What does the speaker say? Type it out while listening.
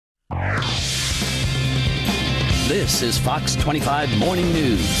This is Fox 25 Morning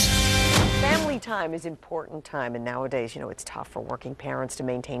News. Family time is important time, and nowadays, it's tough for working parents to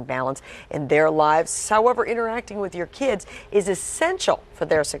maintain balance in their lives. However, interacting with your kids is essential for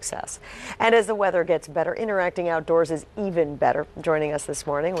their success. And as the weather gets better, interacting outdoors is even better. Joining us this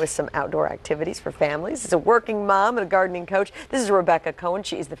morning with some outdoor activities for families is a working mom and a gardening coach. This is Rebecca Cohen.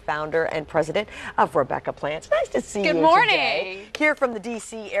 She is the founder and president of Rebecca Plants. Nice to see you Good morning. today. Here from the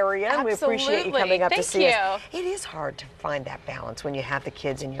D.C. area, and we appreciate you coming up to see us. It is hard to find that balance when you have the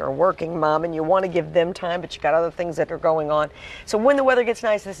kids and you're a working mom and you want to give them time, but you got other things that are going on. So when the weather gets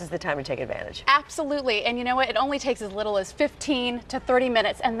nice, this is the time to take advantage. Absolutely. And you know what? It only takes as little as 15 to 30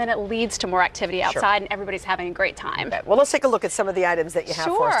 minutes, and then it leads to more activity outside, and everybody's having a great time. Okay. Well, let's take a look at some of the items that you have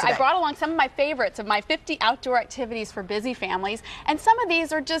for us today. I brought along some of my favorites of my 50 outdoor activities for busy families. And some of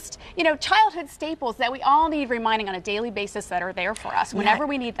these are just, childhood staples that we all need reminding on a daily basis that are there for us whenever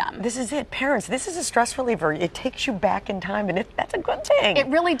we need them. This is it. Parents, this is a stress reliever. It takes you back in time, and that's a good thing. It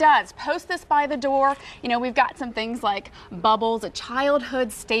really does. Post this by the door. We've got some things like Bubbles, a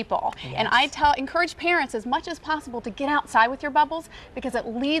childhood staple. Yes. And I encourage parents as much as possible to get outside with your Bubbles because it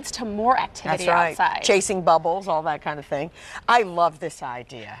leads to more activity outside. Chasing bubbles, all that kind of thing. I love this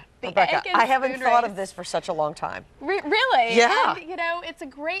idea. Rebecca, I haven't thought of this for such a long time. Really? Yeah. And, it's a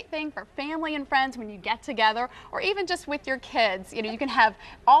great thing for family and friends when you get together, or even just with your kids. You can have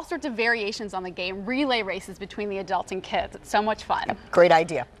all sorts of variations on the game, relay races between the adults and kids. It's so much fun. Great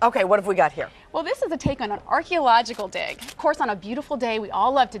idea. Okay, what have we got here? Well, this is a take on an archaeological dig. Of course, on a beautiful day, we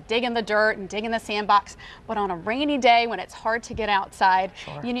all love to dig in the dirt and dig in the sandbox, but on a rainy day when it's hard to get outside,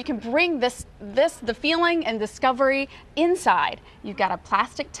 you can bring the feeling and discovery inside. You've got a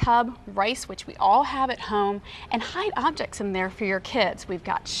plastic tub, rice, which we all have at home, and hide objects in there for your kids. We've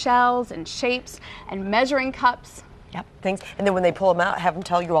got shells and shapes and measuring cups. Yep, things. And then when they pull them out, have them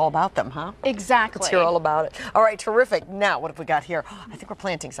tell you all about them, huh? Exactly. Let's hear all about it. All right, terrific. Now, what have we got here? I think we're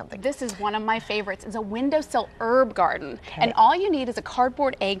planting something. This is one of my favorites. It's a windowsill herb garden. Okay. And all you need is a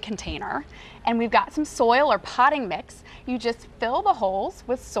cardboard egg container. And we've got some soil or potting mix. You just fill the holes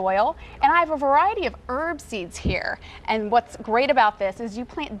with soil. And I have a variety of herb seeds here. And what's great about this is you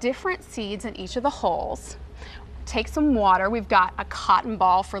plant different seeds in each of the holes. Take some water. We've got a cotton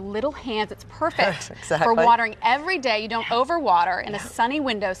ball for little hands. It's perfect for watering every day. You don't overwater in a sunny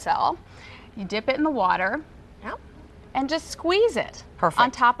windowsill. You dip it in the water and just squeeze it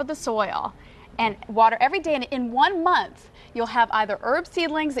on top of the soil and water every day. And in 1 month, you'll have either herb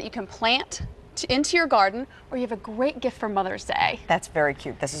seedlings that you can plant into your garden, or you have a great gift for Mother's Day. That's very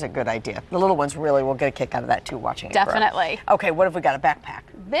cute. This is a good idea. The little ones really will get a kick out of that too, watching it grow. Definitely. Okay, what have we got? A backpack.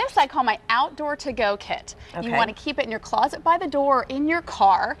 This I call my outdoor to-go kit. Okay. You want to keep it in your closet by the door or in your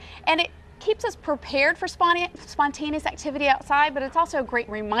car, and it keeps us prepared for spontaneous activity outside, but it's also a great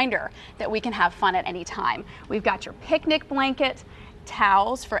reminder that we can have fun at any time. We've got your picnic blanket,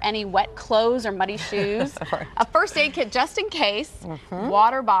 towels for any wet clothes or muddy shoes, a first aid kit just in case,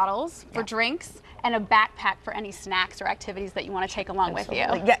 water bottles for drinks, and a backpack for any snacks or activities that you want to take along with you.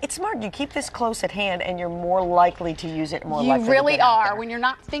 Yeah, it's smart. You keep this close at hand and you're more likely to use it, more likely to get out there. You really are. When you're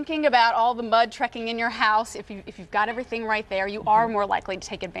not thinking about all the mud trekking in your house, if you've got everything right there, you are more likely to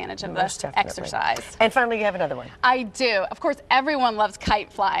take advantage of the exercise. And finally, you have another one. I do. Of course, everyone loves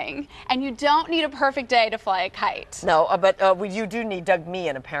kite flying, and you don't need a perfect day to fly a kite. No, but you do need Doug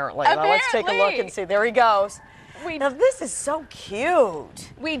Meehan, apparently. Now, let's take a look and see. There he goes. Now, this is so cute.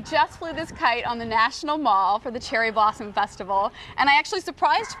 We just flew this kite on the National Mall for the Cherry Blossom Festival, and I actually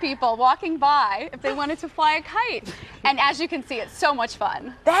surprised people walking by if they wanted to fly a kite. And as you can see, it's so much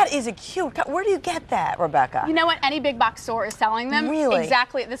fun. That is a cute kite. Where do you get that, Rebecca? You know what? Any big box store is selling them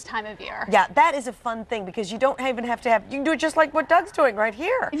exactly at this time of year. Yeah, that is a fun thing because you don't even have to have, you can do it just like what Doug's doing right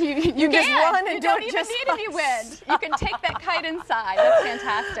here. You just run and you don't even need any wind. You can take that kite inside. That's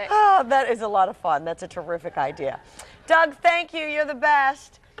fantastic. Oh, that is a lot of fun. That's a terrific idea. Doug, thank you. You're the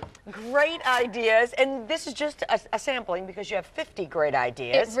best. Great ideas. And this is just a sampling because you have 50 great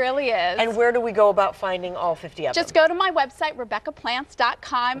ideas. It really is. And where do we go about finding all 50 of them? Just go to my website,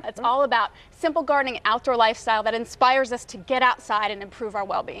 RebeccaPlants.com. It's all about simple gardening, outdoor lifestyle that inspires us to get outside and improve our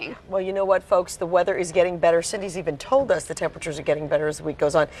well-being. Well, you know what, folks? The weather is getting better. Cindy's even told us the temperatures are getting better as the week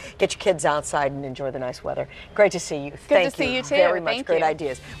goes on. Get your kids outside and enjoy the nice weather. Great to see you. Good to see you, too. Very much. Great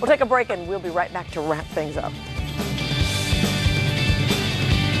ideas. We'll take a break and we'll be right back to wrap things up.